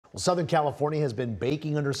Well, Southern California has been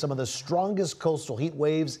baking under some of the strongest coastal heat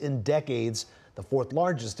waves in decades, the fourth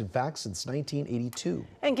largest, in fact, since 1982.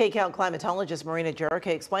 And KCAL climatologist Marina Jurica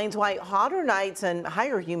explains why hotter nights and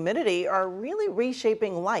higher humidity are really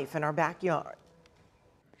reshaping life in our backyard.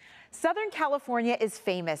 Southern California is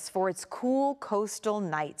famous for its cool coastal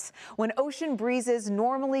nights, when ocean breezes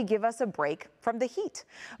normally give us a break from the heat.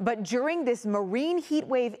 But during this marine heat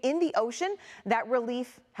wave in the ocean, that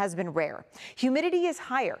relief has been rare. Humidity is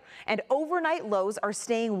higher and overnight lows are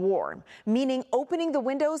staying warm, meaning opening the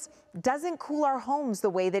windows doesn't cool our homes the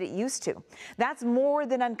way that it used to. That's more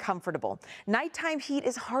than uncomfortable. Nighttime heat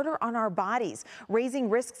is harder on our bodies, raising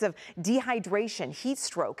risks of dehydration, heat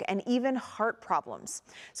stroke, and even heart problems.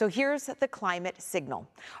 So here's the climate signal.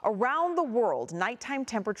 Around the world, nighttime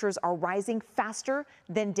temperatures are rising faster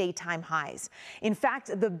than daytime highs. In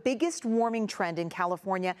fact, the biggest warming trend in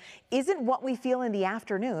California isn't what we feel in the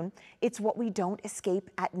afternoon, it's what we don't escape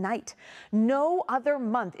at night. No other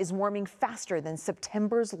month is warming faster than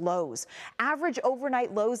September's lows. Average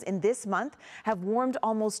overnight lows in this month have warmed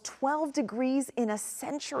almost 12 degrees in a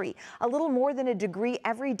century, a little more than a degree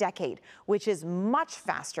every decade, which is much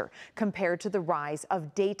faster compared to the rise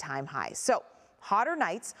of daytime highs. So hotter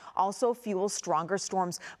nights also fuel stronger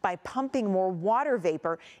storms by pumping more water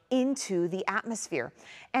vapor into the atmosphere.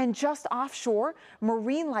 And just offshore,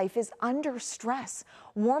 marine life is under stress.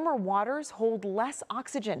 Warmer waters hold less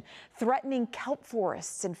oxygen, threatening kelp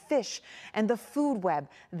forests and fish and the food web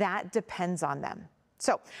that depends on them.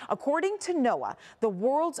 So, according to NOAA, the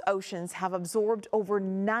world's oceans have absorbed over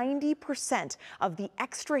 90% of the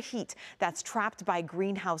extra heat that's trapped by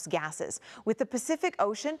greenhouse gases, with the Pacific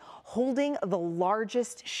Ocean holding the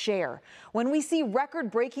largest share. When we see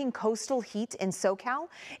record-breaking coastal heat in SoCal,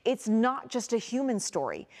 it's not just a human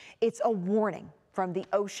story, it's a warning from the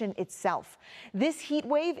ocean itself. This heat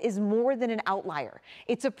wave is more than an outlier.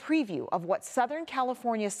 It's a preview of what Southern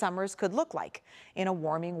California summers could look like in a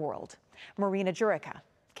warming world. Marina Jurica,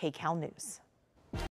 KCAL News.